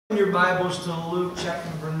Your Bibles to Luke chapter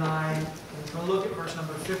number 9. We're going to look at verse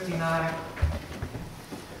number 59.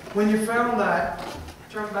 When you found that,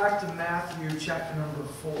 turn back to Matthew chapter number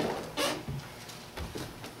 4.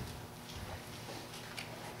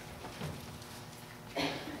 I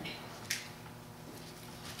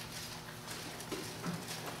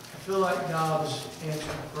feel like God has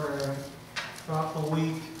answered prayer throughout the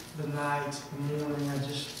week, the night, the morning. I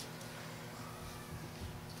just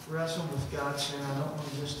wrestle with God, saying, I don't want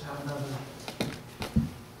to just have another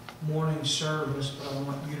morning service, but I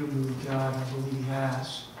want you to move, God. I believe He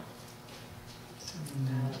has.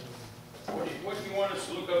 What do you want us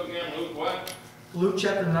to look up again? Luke what? Luke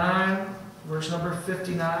chapter 9, verse number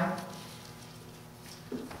 59.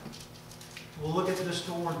 We'll look at this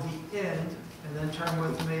toward the end, and then turn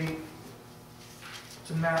with me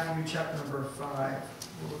to Matthew chapter number 5.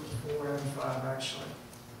 We'll look at 4 and 5, actually.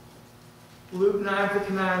 Luke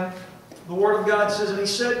 9:59, the Word of God says, and he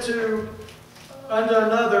said unto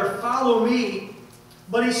another, follow me.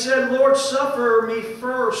 But he said, Lord, suffer me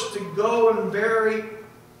first to go and bury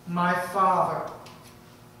my father.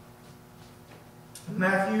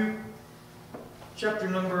 Matthew chapter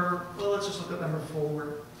number, well, let's just look at number 4.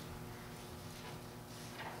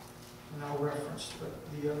 And I'll reference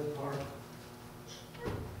the other part.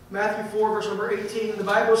 Matthew 4, verse number 18, the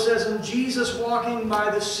Bible says, and Jesus walking by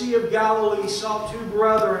the Sea of Galilee saw two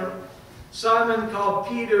brethren, Simon called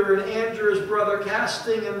Peter and Andrew his brother,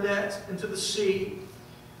 casting a net into the sea,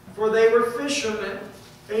 for they were fishermen.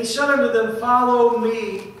 And he said unto them, follow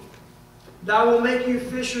me, and I will make you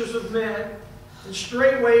fishers of men. And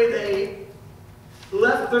straightway they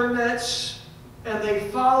left their nets, and they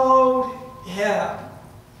followed him.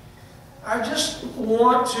 I just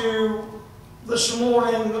want to this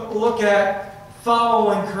morning look at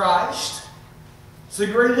following Christ. It's the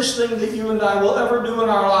greatest thing that you and I will ever do in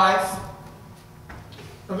our life.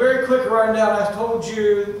 A very quick rundown. I've told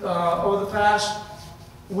you over the past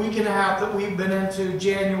week and a half that we've been into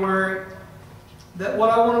January, that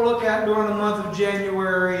what I want to look at during the month of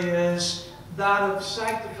January is that of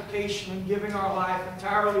sanctification and giving our life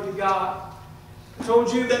entirely to God. I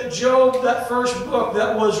told you that Job, that first book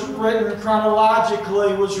that was written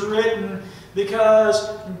chronologically, was written because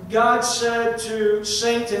God said to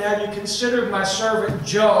Satan, have you considered my servant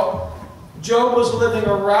Job? Job was living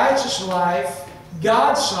a righteous life.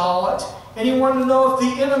 God saw it. And he wanted to know if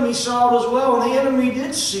the enemy saw it as well. And the enemy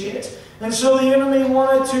did see it. And so the enemy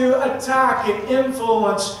wanted to attack and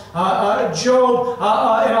influence Job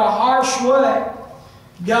in a harsh way.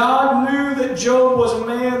 God knew that Job was a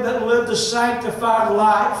man that lived a sanctified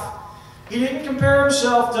life. He didn't compare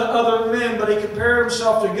himself to other men, but he compared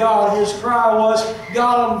himself to God. His cry was,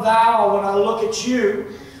 God, I'm thou when I look at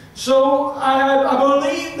you. So I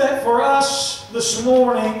believe that for us this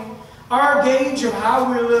morning, our gauge of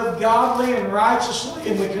how we live godly and righteously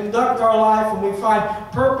and we conduct our life and we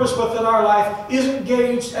find purpose within our life isn't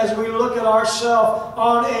gauged as we look at ourselves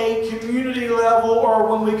on a community level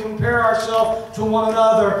or when we compare ourselves to one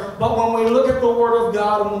another. But when we look at the Word of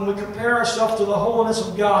God and when we compare ourselves to the holiness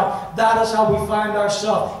of God, that is how we find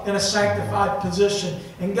ourselves in a sanctified position.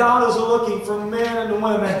 And God is looking for men and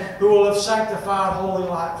women who will have sanctified holy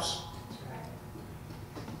lives.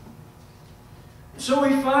 So we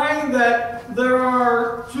find that there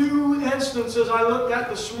are two instances I looked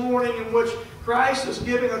at this morning in which Christ is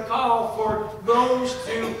giving a call for those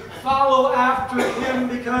to follow after Him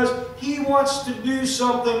because He wants to do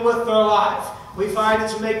something with their life. We find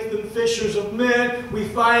it's make them fishers of men. We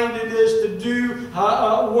find it is to do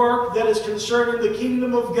work that is concerning the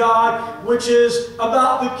kingdom of God, which is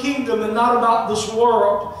about the kingdom and not about this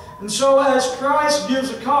world. And so as Christ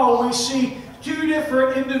gives a call, we see two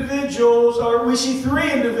different individuals, or we see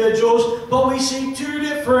three individuals, but we see two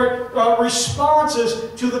different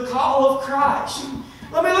responses to the call of Christ.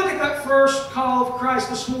 Let me look at that first call of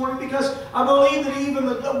Christ this morning because I believe that even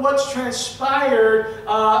what's transpired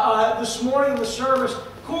this morning in the service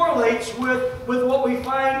correlates with what we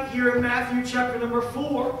find here in Matthew chapter number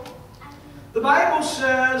 4. The Bible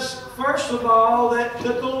says, first of all, that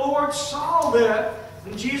the Lord saw them.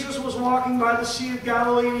 And Jesus was walking by the Sea of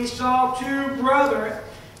Galilee and He saw two brethren.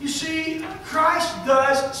 You see, Christ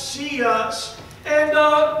does see us. And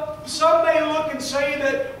some may look and say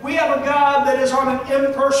that we have a God that is on an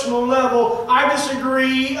impersonal level. I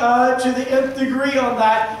disagree to the nth degree on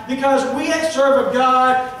that, because we serve a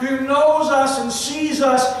God who knows us and sees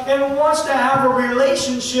us and wants to have a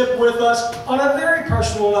relationship with us on a very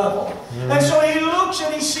personal level. And so He looks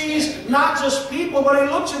and He sees not just people, but He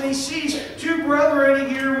looks and He sees two brethren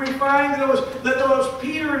here. We find that it was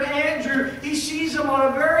Peter and Andrew. He sees them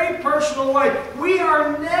on a very personal way. We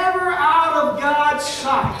are never out of God's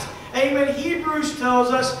sight. Amen. Hebrews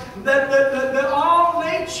tells us that all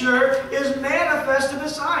nature is manifest in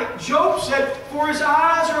His sight. Job said, "For His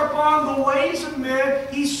eyes are upon the ways of men,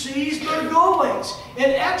 He sees their goings."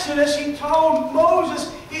 In Exodus, He told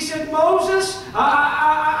Moses, He said, "Moses,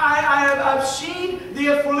 I've seen the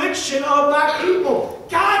affliction of my people."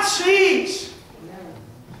 God sees.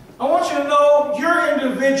 I want you to know you're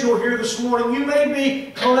individual here this morning. You may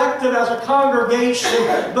be collected as a congregation,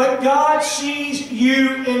 but God sees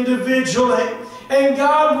you individually. And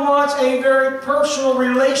God wants a very personal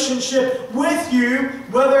relationship with you.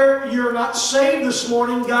 Whether you're not saved this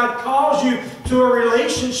morning, God calls you to a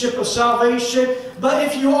relationship of salvation. But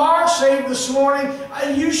if you are saved this morning,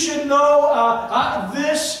 you should know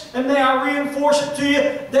this, and may I reinforce it to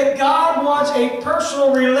you, that God wants a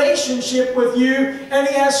personal relationship with you, and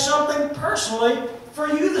He has something personally for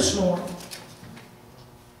you this morning.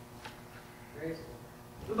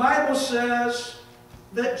 The Bible says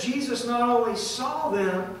that Jesus not only saw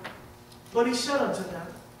them, but He said unto them.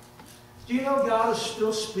 Do you know God is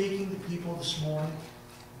still speaking to people this morning?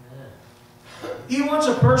 He wants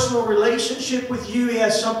a personal relationship with you. He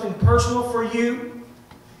has something personal for you.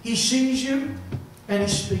 He sees you and He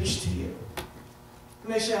speaks to you.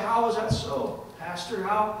 And they say, "How is that so, Pastor?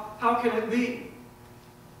 How can it be?"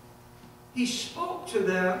 He spoke to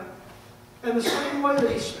them in the same way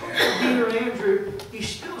that He spoke to Peter and Andrew. He's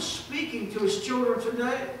still speaking to His children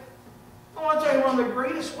today. I want to tell you, one of the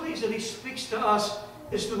greatest ways that He speaks to us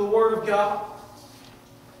is through the Word of God.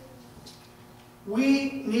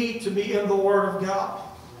 We need to be in the Word of God.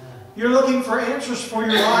 You're looking for answers for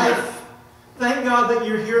your life. Thank God that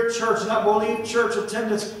you're here at church, and I believe church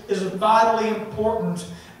attendance is vitally important.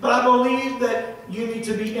 But I believe that you need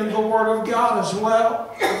to be in the Word of God as well.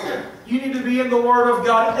 You need to be in the Word of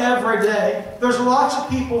God every day. There's lots of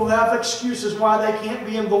people who have excuses why they can't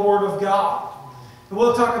be in the Word of God. And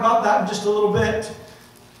we'll talk about that in just a little bit.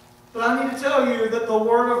 But I need to tell you that the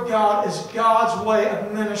Word of God is God's way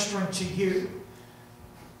of ministering to you.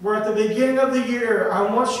 We're at the beginning of the year. I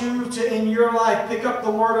want you to, in your life, pick up the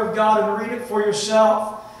Word of God and read it for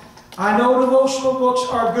yourself. I know devotional books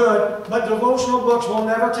are good, but devotional books will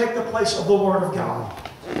never take the place of the Word of God.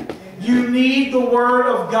 You need the Word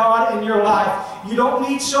of God in your life. You don't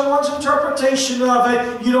need someone's interpretation of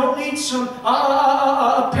it. You don't need some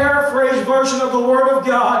a paraphrased version of the Word of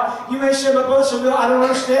God. You may say, "But listen, I don't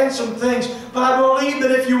understand some things." But I believe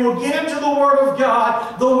that if you will get into the Word of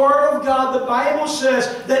God, the Bible says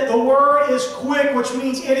that the Word is quick, which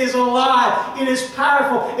means it is alive. It is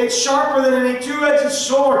powerful. It's sharper than any two-edged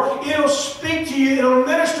sword. It'll speak to you. It'll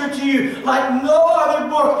minister to you like no other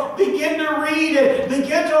book. Begin to read it.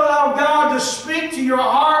 Begin to allow God to speak to your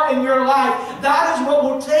heart and your life. That is what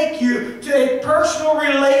will take you to a personal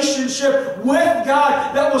relationship with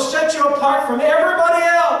God that will set you apart from everybody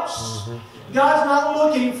else. God's not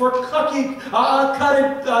looking for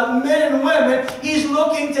cookie-cutted men and women. He's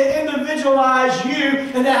looking to individualize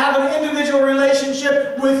you and to have an individual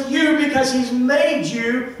relationship with you because He's made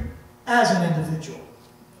you as an individual.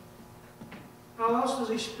 How else does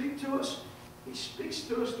He speak to us? He speaks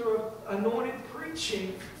to us through anointed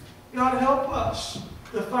preaching. God, help us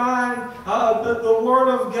to find the Word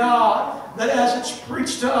of God, that as it's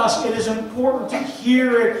preached to us, it is important to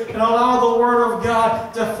hear it and allow the Word of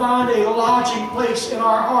God to find a lodging place in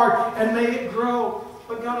our heart and may it grow.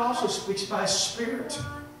 But God also speaks by His Spirit.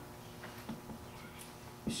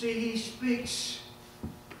 You see, He speaks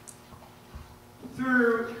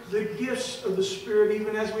through the gifts of the Spirit,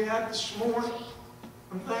 even as we had this morning.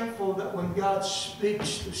 I'm thankful that when God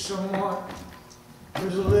speaks to someone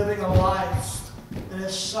who's living a life that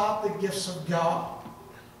has sought the gifts of God,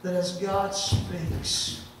 that as God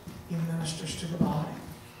speaks, He ministers to the body.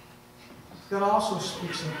 God also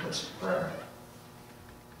speaks in a place of prayer.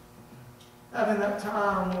 Having that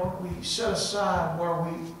time where we set aside, where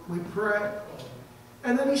we pray.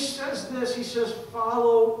 And then He says this, He says,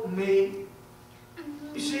 "Follow me."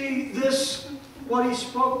 You see, what He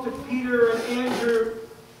spoke to Peter and Andrew,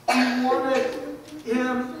 He wanted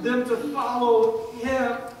them to follow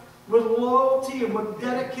Him with loyalty and with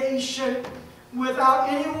dedication, without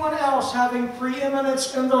anyone else having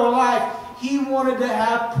preeminence in their life. He wanted to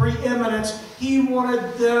have preeminence. He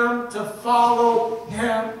wanted them to follow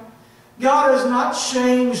Him. God has not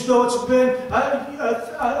changed, though it's been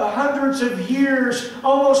hundreds of years,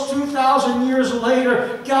 almost 2,000 years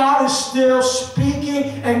later. God is still speaking,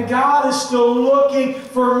 and God is still looking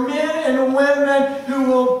for men and women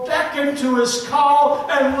who will beckon to His call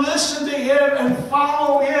and listen to Him and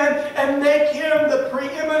follow Him and make Him the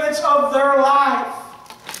preeminence of their life.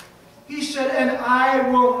 He said, and I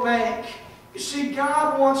will make. You see,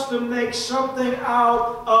 God wants to make something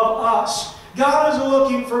out of us. God is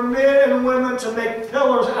looking for men and women to make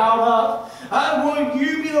pillars out of. Will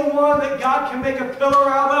you be the one that God can make a pillar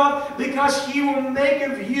out of? Because He will make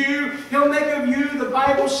of you, He'll make of you, the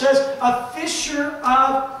Bible says, a fisher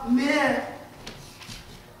of men.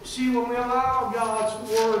 You see, when we allow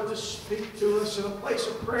God's Word to speak to us, in a place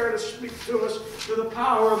of prayer to speak to us through the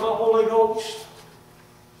power of the Holy Ghost,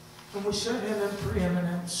 when we set Him in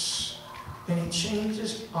preeminence, and He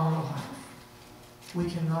changes our life, we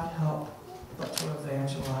cannot help but to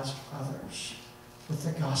evangelize others with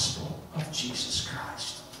the gospel of Jesus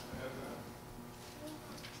Christ.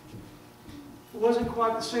 It wasn't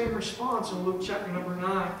quite the same response in Luke chapter number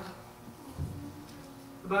 9.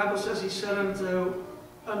 The Bible says He said unto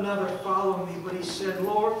another, follow me, but He said,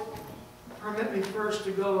 Lord, permit me first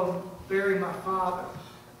to go and bury my father.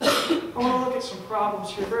 I want to look at some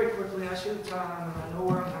problems here very quickly. I see the time and I know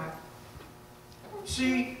where I'm at.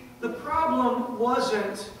 See, the problem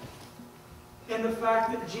wasn't in the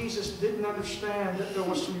fact that Jesus didn't understand that there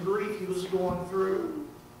was some grief He was going through,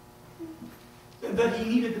 that He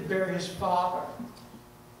needed to bury His father.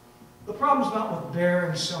 The problem's not with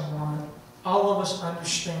burying someone. All of us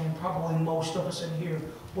understand, probably most of us in here,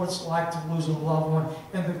 what it's like to lose a loved one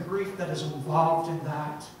and the grief that is involved in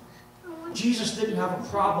that. Jesus didn't have a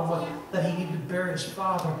problem with that He needed to bury His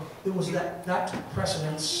father. It was that took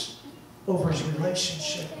precedence over His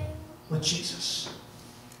relationship with Jesus.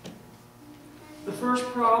 The first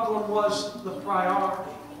problem was the priority.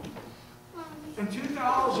 In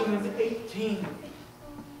 2018,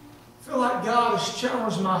 I feel like God has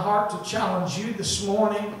challenged my heart to challenge you this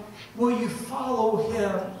morning. Will you follow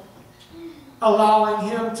Him, allowing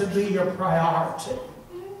Him to be your priority?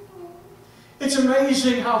 It's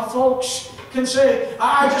amazing how folks can say,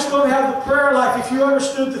 I just don't have the prayer life. If you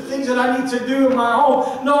understood the things that I need to do in my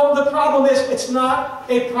home. No, the problem is it's not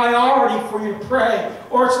a priority for you to pray.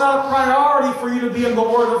 Or it's not a priority for you to be in the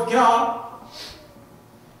Word of God.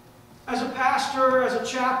 As a pastor, as a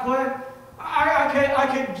chaplain, I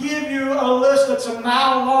could give you a list that's a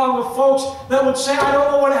mile long of folks that would say, I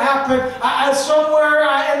don't know what happened. Somewhere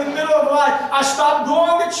in the middle of life, I stopped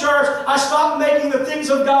going to church. I stopped making the things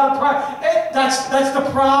of God a priority. That's the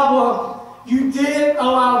problem. You didn't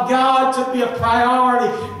allow God to be a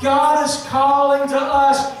priority. God is calling to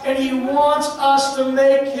us, and He wants us to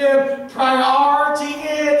make Him priority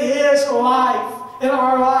in His life, in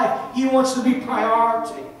our life. He wants to be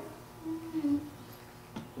priority.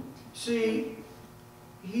 See,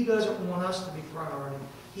 He doesn't want us to be priority.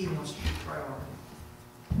 He wants to be priority.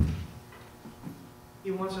 He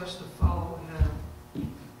wants us to follow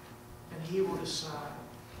Him, and He will decide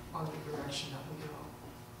on the direction that we go.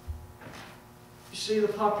 You see the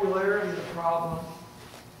popularity of the problem.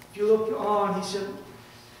 If you look on, He said,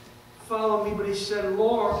 follow me, but He said,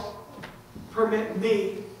 Lord, permit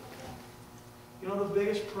me. You know the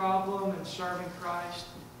biggest problem in serving Christ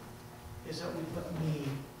is that we put me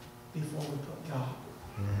before we put God.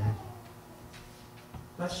 Mm-hmm.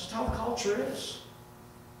 That's just how the culture is.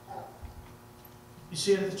 You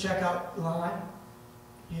see it at the checkout line.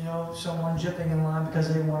 You know, someone jipping in line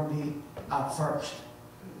because they want to be out first.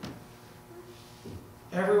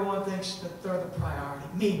 Everyone thinks that they're the priority.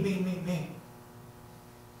 Me, me, me, me.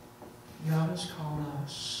 God has called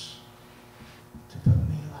us to put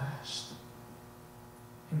me last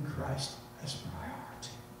and Christ as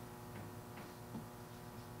priority.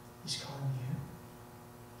 He's calling you.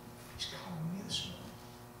 He's calling me this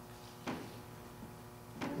morning.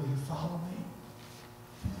 Will you follow me?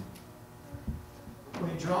 Will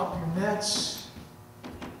you drop your nets?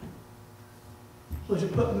 Will you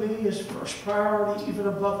put me as first priority, even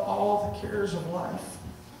above all the cares of life?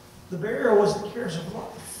 The burial was the cares of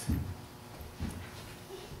life.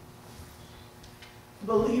 I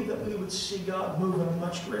believe that we would see God move in a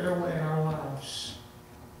much greater way in our lives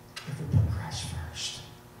if we put Christ first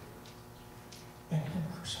and Him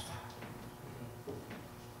crucified.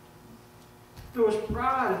 There was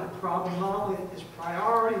pride in the problem, not only His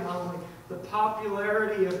priority, not only the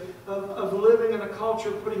popularity of living in a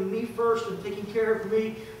culture, putting me first and taking care of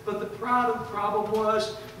me, but the pride of the problem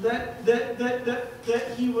was that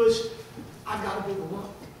he was, I've got to be the one.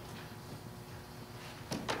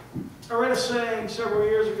 I read a saying several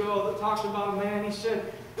years ago that talks about a man. He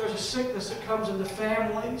said, there's a sickness that comes into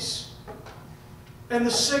families. And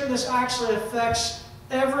the sickness actually affects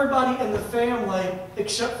everybody in the family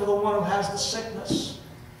except for the one who has the sickness.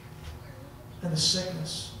 And the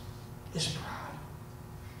sickness is pride.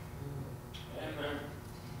 Amen.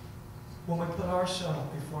 When we put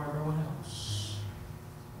ourselves before everyone else,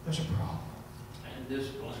 there's a problem. And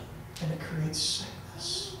discipline. And it creates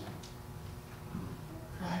sickness.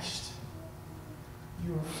 Christ,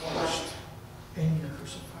 you are first and you're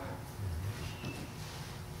crucified.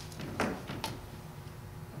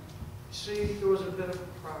 See, there was a bit of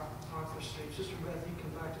hypocrisy. Sister Beth, you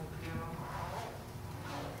come back to the piano.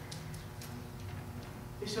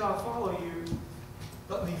 He said, I'll follow you,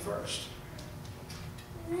 but me first.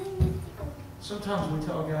 Sometimes we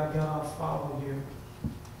tell God, I'll follow you,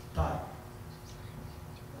 but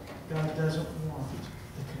God doesn't want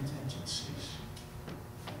the contingencies.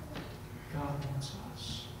 God wants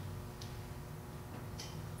us.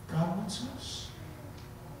 God wants us.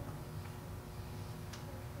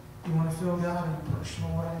 You want to feel God in a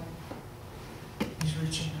personal way? He's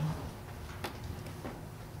reaching out.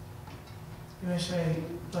 You may say,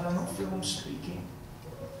 but I don't feel Him speaking.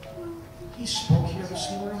 He spoke here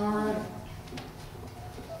this morning already.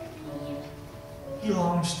 He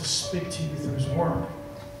longs to speak to you through His Word.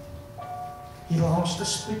 He longs to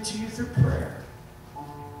speak to you through prayer.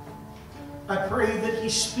 I pray that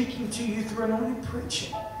He's speaking to you through anointed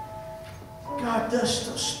preaching. God does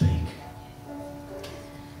still speak.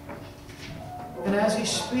 And as He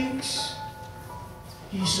speaks,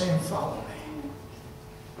 He's saying, follow me.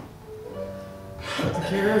 Put the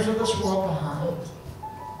cares of this world behind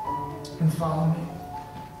and follow me.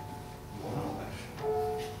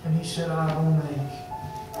 And He said, I will make.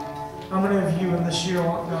 How many of you in this year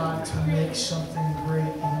want God to make something great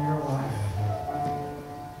in your life?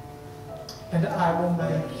 And I will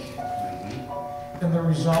make. And the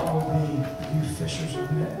result will be you fishers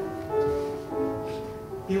of men.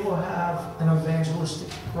 It will have an evangelistic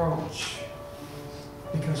approach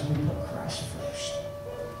because we put Christ first.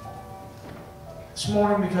 This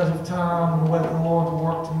morning, because of time and the way the Lord will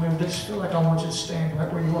work to move, I just feel like I want you to stand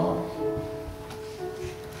right where you are.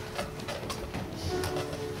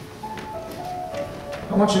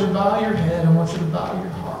 I want you to bow your head. I want you to bow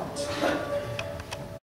your heart.